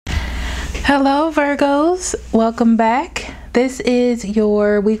Hello Virgos, welcome back. This is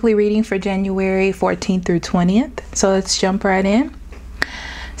your weekly reading for January 14th through 20th. So let's jump right in.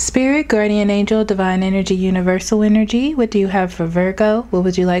 Spirit, guardian angel, divine energy, universal energy. What do you have for Virgo? What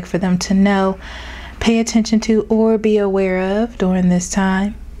would you like for them to know, pay attention to, or be aware of during this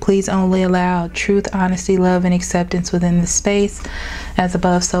time? Please only allow truth, honesty, love, and acceptance within the space. As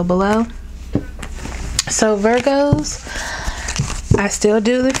above, so below. So Virgos, I still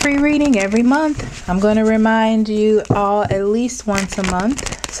do the free reading every month. I'm going to remind you all at least once a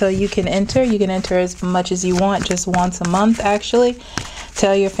month. So you can enter. You can enter as much as you want, just once a month actually.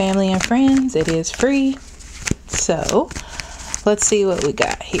 Tell your family and friends. It is free. So let's see what we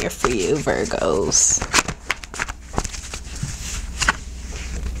got here for you, Virgos.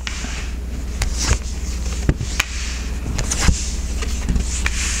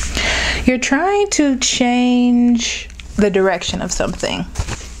 You're trying to change the direction of something.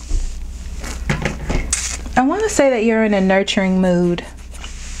 I want to say that you're in a nurturing mood.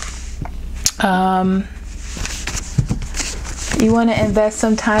 You want to invest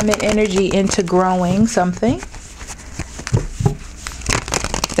some time and energy into growing something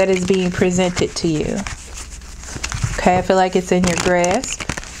that is being presented to you. Okay, I feel like it's in your grasp.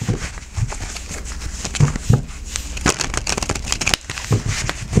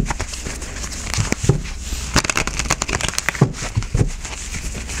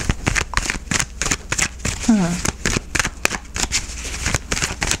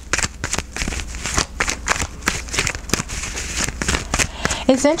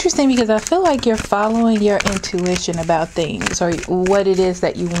 It's interesting because I feel like you're following your intuition about things, or what it is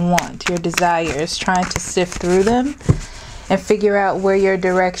that you want, your desires, trying to sift through them and figure out where your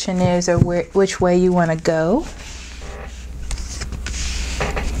direction is, or which way you want to go.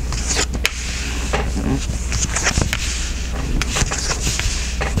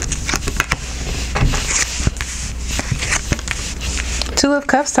 Two of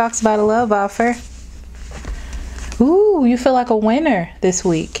Cups talks about a love offer. Ooh, you feel like a winner this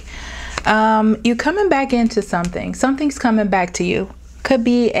week. You're coming back into something. Something's coming back to you. Could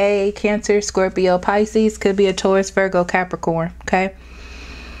be a Cancer, Scorpio, Pisces. Could be a Taurus, Virgo, Capricorn. Okay.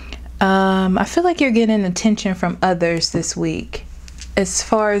 I feel like you're getting attention from others this week. As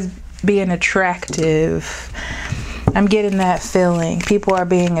far as being attractive, I'm getting that feeling. People are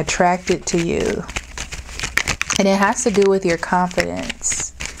being attracted to you. And it has to do with your confidence.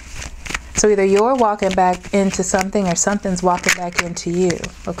 So either you're walking back into something or something's walking back into you,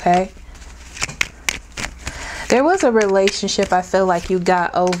 okay? There was a relationship I feel like you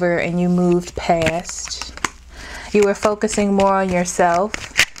got over and you moved past. You were focusing more on yourself,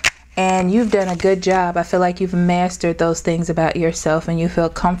 and you've done a good job. I feel like you've mastered those things about yourself, and you feel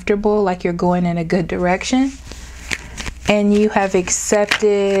comfortable, like you're going in a good direction. And you have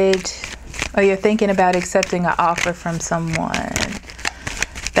accepted, or you're thinking about accepting an offer from someone.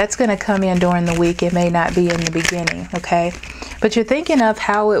 That's going to come in during the week. It may not be in the beginning, okay? But you're thinking of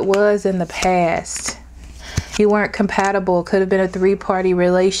how it was in the past. You weren't compatible. Could have been a three-party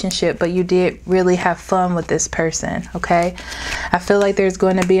relationship, but you did really have fun with this person, okay? I feel like there's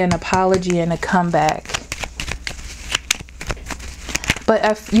going to be an apology and a comeback.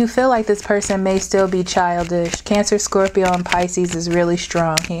 But you feel like this person may still be childish. Cancer, Scorpio, and Pisces is really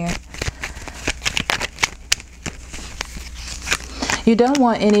strong here. You don't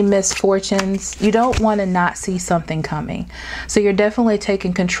want any misfortunes. You don't want to not see something coming. So you're definitely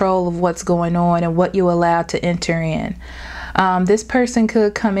taking control of what's going on and what you allow to enter in. This person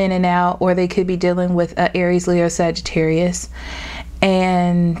could come in and out, or they could be dealing with Aries, Leo, Sagittarius.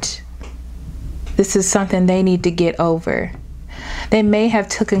 And this is something they need to get over. They may have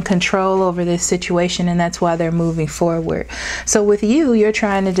taken control over this situation, and that's why they're moving forward. So with you, you're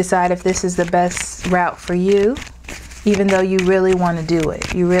trying to decide if this is the best route for you. Even though you really want to do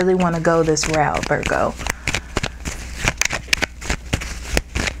it. You really want to go this route, Virgo.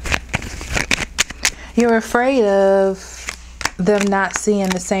 You're afraid of them not seeing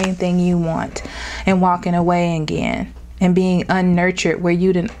the same thing you want and walking away again and being unnurtured, where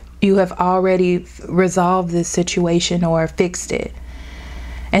you have already resolved this situation or fixed it.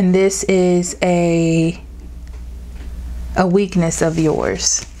 And this is a weakness of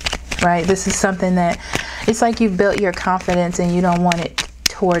yours, right? This is something that it's like you've built your confidence and you don't want it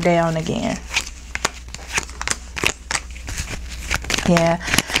tore down again. Yeah.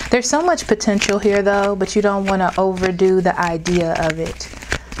 There's so much potential here though, but you don't want to overdo the idea of it.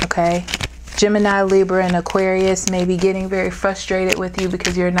 Okay. Gemini, Libra, and Aquarius may be getting very frustrated with you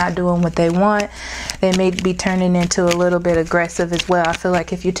because you're not doing what they want. They may be turning into a little bit aggressive as well. I feel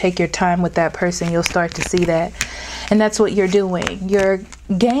like if you take your time with that person, you'll start to see that. And that's what you're doing. You're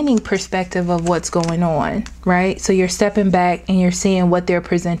gaining perspective of what's going on, right? So you're stepping back and you're seeing what they're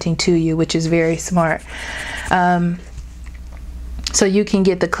presenting to you, which is very smart. So you can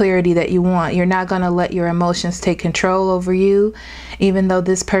get the clarity that you want. You're not going to let your emotions take control over you, even though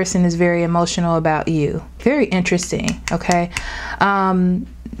this person is very emotional about you. Very interesting, okay?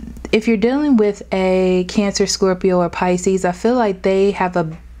 If you're dealing with a Cancer, Scorpio, or Pisces, I feel like they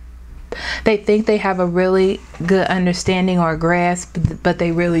think they have a really good understanding or grasp, but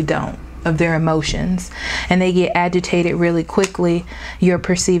they really don't, of their emotions, and they get agitated really quickly. You're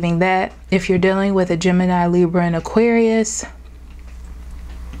perceiving that. If you're dealing with a Gemini, Libra, and Aquarius,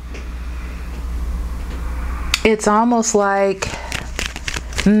 it's almost like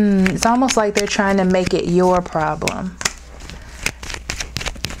they're trying to make it your problem.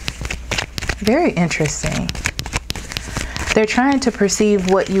 Very interesting. They're trying to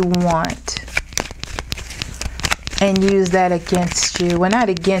perceive what you want and use that against you. Well, not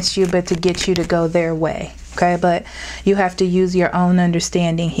against you, but to get you to go their way. Okay, but you have to use your own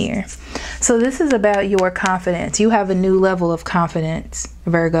understanding here. So this is about your confidence. You have a new level of confidence,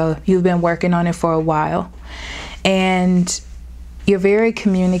 Virgo. You've been working on it for a while. And you're very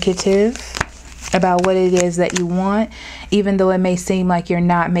communicative about what it is that you want, even though it may seem like you're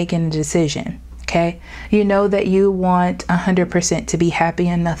not making a decision. Okay, you know that you want 100% to be happy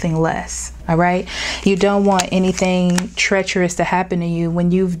and nothing less. All right, you don't want anything treacherous to happen to you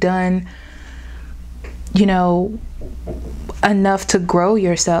when you've done, you know, enough to grow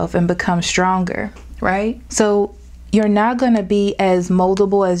yourself and become stronger, right? So you're not going to be as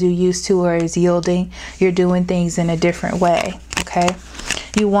moldable as you used to, or as yielding. You're doing things in a different way. Okay,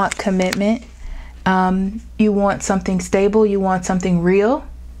 you want commitment. You want something stable. You want something real.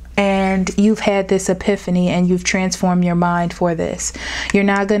 And you've had this epiphany and you've transformed your mind for this. You're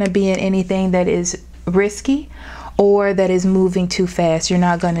not going to be in anything that is risky or that is moving too fast. You're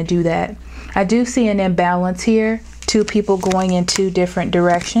not going to do that. I do see an imbalance here. Two people going in two different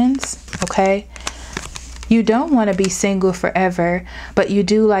directions. Okay. You don't want to be single forever, but you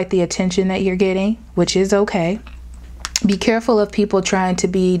do like the attention that you're getting, which is okay. Be careful of people trying to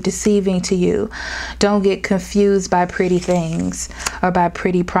be deceiving to you. Don't get confused by pretty things or by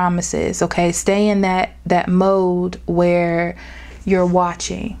pretty promises, okay? Stay in that mode where you're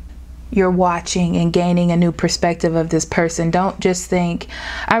watching and gaining a new perspective of this person. Don't just think,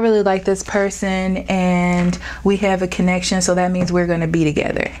 I really like this person and we have a connection, so that means we're going to be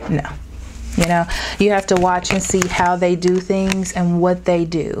together. No. You know, you have to watch and see how they do things and what they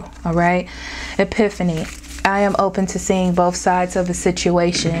do, all right? Epiphany. I am open to seeing both sides of a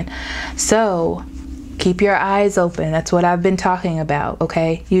situation. So keep your eyes open. That's what I've been talking about,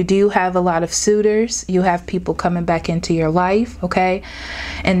 okay? You do have a lot of suitors. You have people coming back into your life, okay?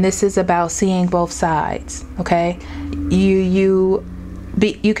 And this is about seeing both sides, okay? You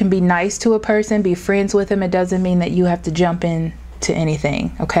can be nice to a person, be friends with them. It doesn't mean that you have to jump in to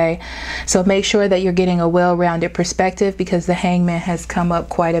anything, okay? So make sure that you're getting a well-rounded perspective, because the Hangman has come up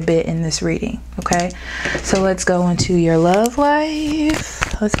quite a bit in this reading, okay? So let's go into your love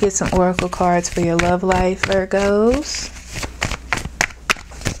life. Let's get some oracle cards for your love life, Virgos.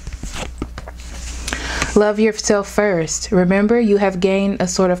 Love yourself first. Remember, you have gained a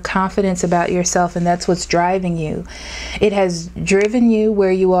sort of confidence about yourself, and that's what's driving you. It has driven you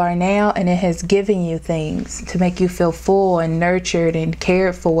where you are now, and it has given you things to make you feel full and nurtured and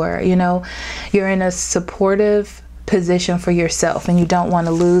cared for. You know, you're in a supportive position for yourself, and you don't want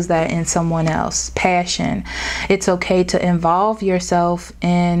to lose that in someone else. Passion. It's okay to involve yourself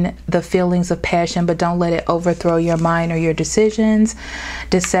in the feelings of passion, but don't let it overthrow your mind or your decisions.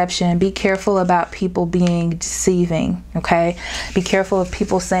 Deception. Be careful about people being deceiving, okay? Be careful of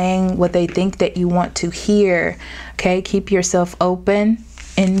people saying what they think that you want to hear, okay? Keep yourself open.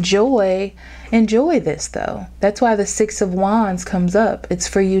 Enjoy this, though. That's why the Six of Wands comes up. It's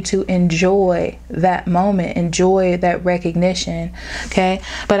for you to enjoy that moment, enjoy that recognition, okay?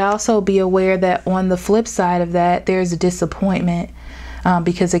 But also be aware that on the flip side of that, there's a disappointment,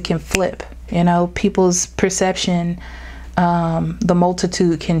 because it can flip. You know, people's perception, the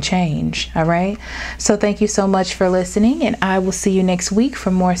multitude can change. All right, so thank you so much for listening, and I will see you next week for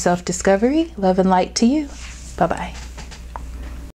more self-discovery. Love and light to you. Bye-bye.